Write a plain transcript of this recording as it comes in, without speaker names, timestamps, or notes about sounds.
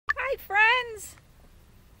Hi friends,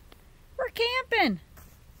 we're camping.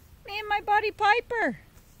 Me and my buddy Piper.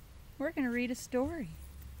 We're going to read a story.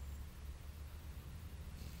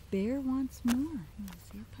 Bear Wants More. You want to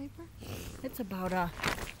see it, Piper? It's about a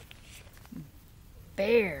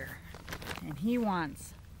bear and he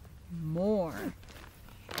wants more.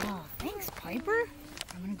 Oh, thanks Piper.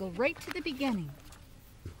 I'm going to go right to the beginning.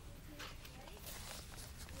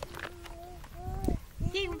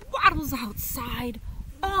 He waddles outside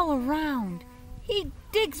all around. He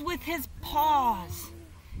digs with his paws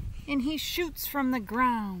and he shoots from the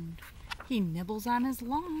ground. He nibbles on his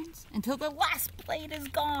lawns until the last blade is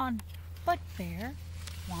gone. But Bear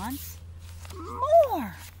wants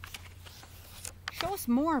more. Show us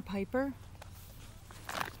more, Piper.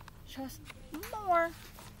 Show us more.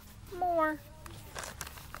 More.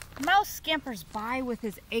 Mouse scampers by with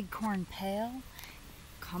his acorn pail.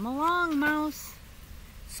 Come along, Mouse.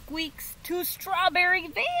 Squeaks to Strawberry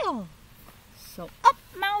Vale. So up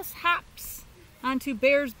Mouse hops onto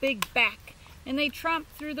Bear's big back, and they tromp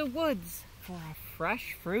through the woods for a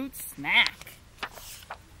fresh fruit snack.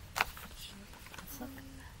 Look,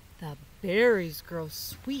 the berries grow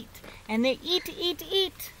sweet, and they eat, eat,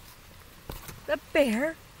 eat. The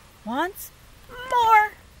bear wants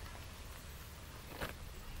more. I'm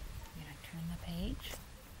gonna turn the page.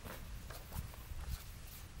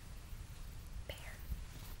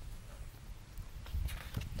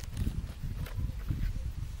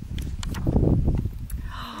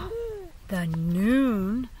 The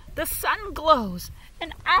noon, the sun glows,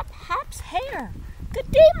 and up hops Hare. Good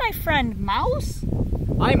day, my friend Mouse.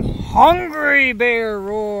 I'm hungry, Bear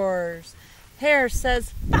roars. Hare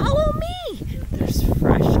says, follow me. There's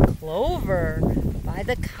fresh clover by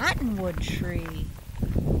the cottonwood tree.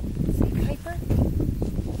 See, Piper?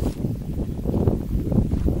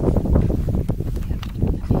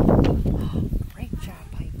 Great job,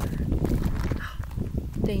 Piper.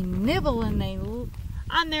 They nibble and they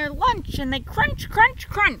on their lunch and they crunch, crunch,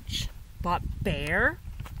 crunch. But Bear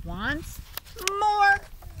wants more.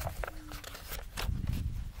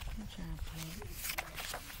 Good job, Piper.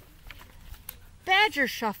 Badger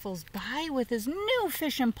shuffles by with his new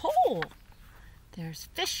fishing pole. There's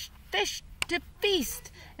fish, fish to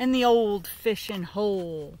feast in the old fishing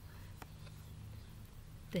hole.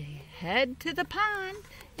 They head to the pond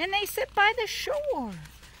and they sit by the shore.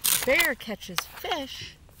 Bear catches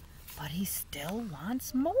fish, but he still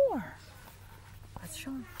wants more. Let's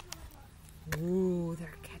show him. Ooh,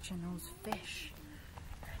 they're catching those fish.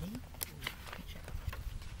 Ready? Good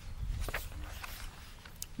job.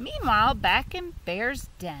 Meanwhile, back in Bear's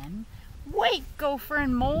den, wait Gopher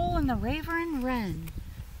and Mole and the Raver and Wren.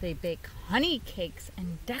 They bake honey cakes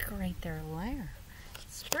and decorate their lair.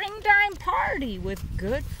 Springtime party with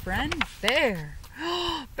good friend Bear.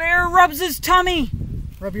 Bear rubs his tummy.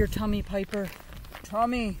 Rub your tummy, Piper.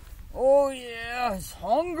 Tummy. Oh yeah, he's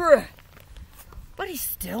hungry. But he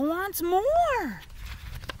still wants more.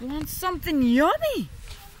 He wants something yummy.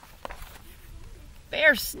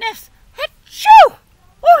 Bear sniffs. Achoo!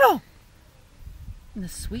 Oh no! And the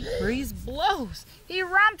sweet breeze blows. He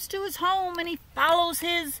romps to his home and he follows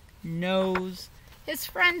his nose. His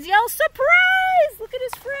friends yell, surprise! Look at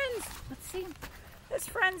his friends. Let's see. His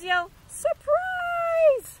friends yell,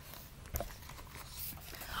 surprise!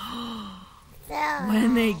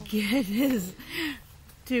 When they get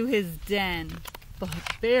to his den. But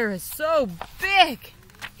Bear is so big,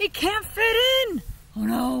 he can't fit in. Oh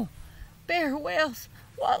no, Bear wails,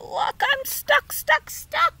 what luck, I'm stuck, stuck,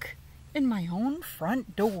 stuck in my own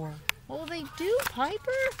front door. What'll they do,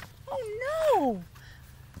 Piper? Oh no.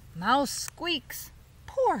 Mouse squeaks,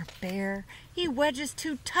 poor Bear. He wedges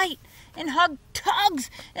too tight, and Hug tugs,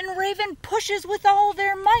 and Raven pushes with all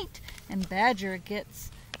their might. And Badger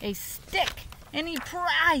gets a stick and he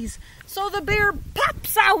pries, so the bear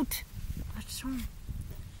pops out. Let's show him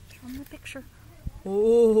the picture.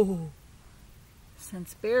 Oh,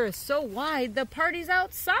 since Bear is so wide, the party's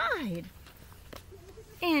outside.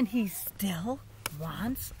 And he still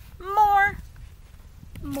wants more.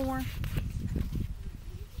 More.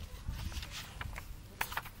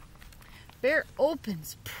 Bear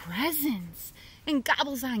opens presents and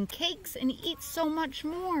gobbles on cakes and eats so much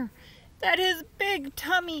more that his big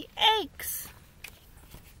tummy aches.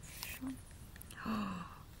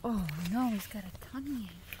 Oh no, he's got a tummy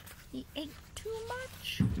ache. He ate too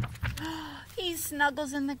much. He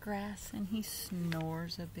snuggles in the grass and he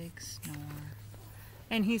snores a big snore.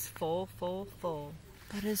 And he's full, full, full.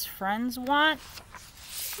 But his friends want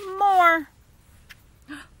more.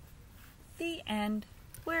 The end.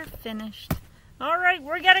 We're finished. All right,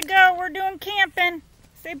 we gotta go. We're doing camping.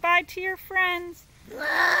 Say bye to your friends.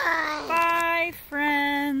 Bye,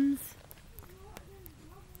 friends.